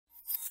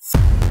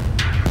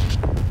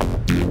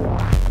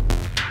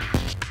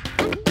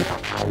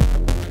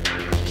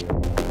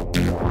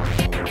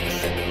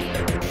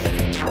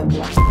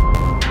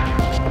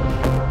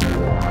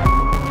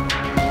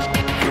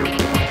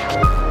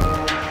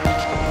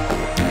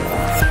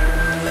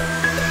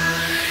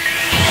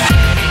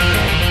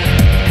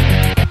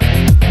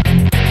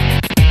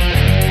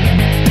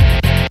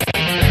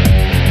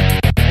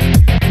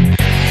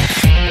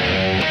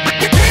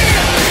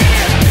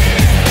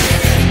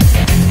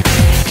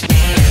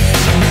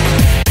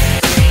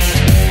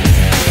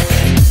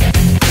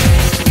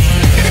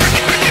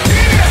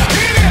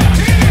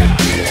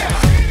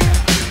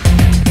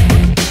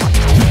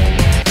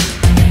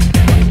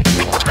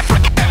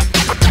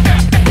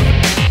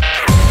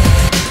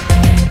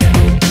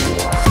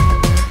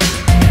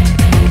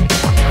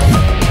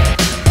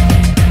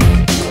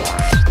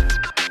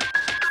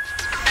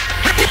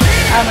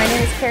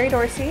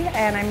Dorsey,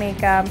 and I make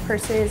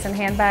purses and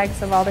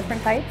handbags of all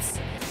different types.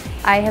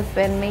 I have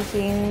been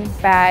making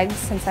bags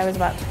since I was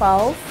about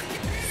 12,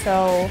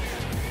 so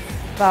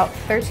about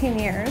 13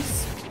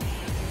 years.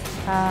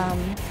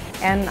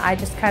 And I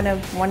just kind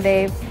of one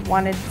day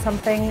wanted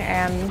something,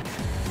 and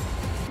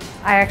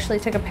I actually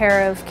took a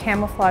pair of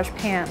camouflage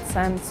pants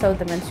and sewed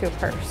them into a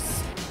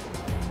purse.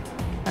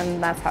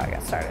 And that's how I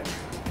got started.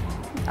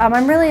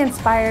 I'm really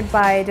inspired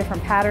by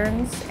different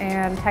patterns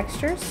and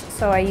textures,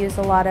 so I use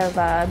a lot of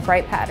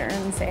bright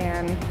patterns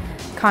and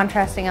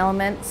contrasting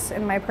elements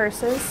in my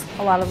purses,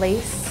 a lot of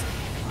lace.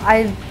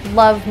 I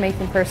love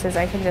making purses.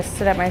 I can just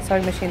sit at my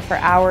sewing machine for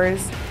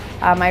hours.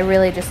 I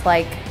really just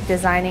like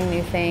designing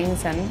new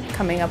things and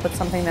coming up with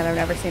something that I've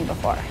never seen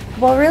before.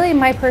 Well, really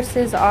my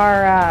purses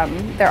are,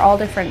 they're all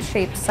different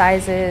shapes,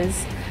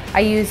 sizes.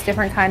 I use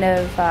different kind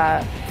of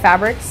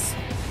fabrics,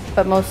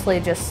 but mostly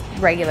just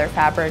regular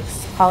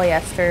fabrics,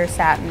 polyester,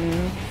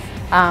 satin.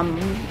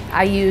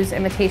 I use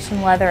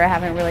imitation leather. I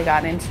haven't really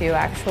gotten into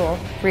actual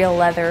real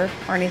leather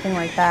or anything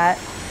like that.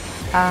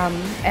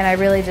 And I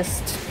really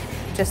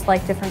just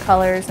like different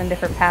colors and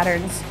different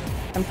patterns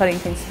and putting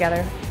things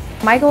together.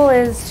 My goal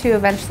is to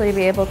eventually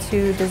be able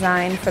to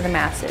design for the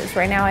masses.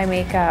 Right now I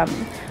make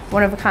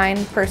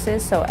one-of-a-kind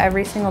purses, so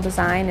every single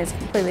design is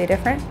completely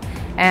different,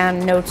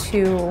 and no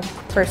two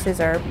purses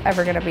are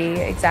ever going to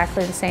be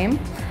exactly the same.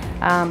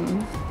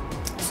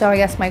 So I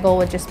guess my goal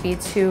would just be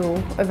to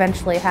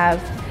eventually have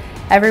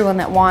everyone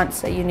that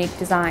wants a unique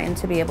design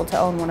to be able to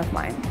own one of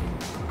mine.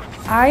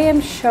 I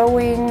am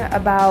showing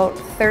about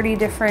 30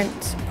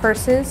 different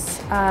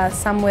purses,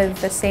 some with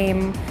the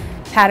same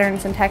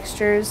patterns and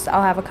textures.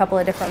 I'll have a couple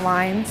of different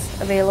lines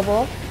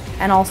available,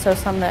 and also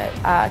some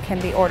that can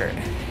be ordered.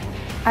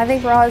 I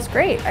think Raw is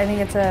great. I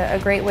think it's a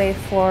great way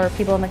for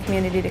people in the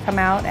community to come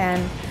out,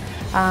 and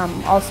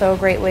also a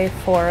great way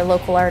for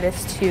local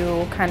artists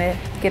to kind of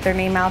get their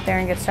name out there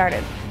and get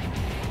started.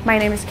 My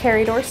name is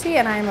CARRIE Dorsey,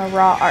 and I'm a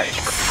Raw Art.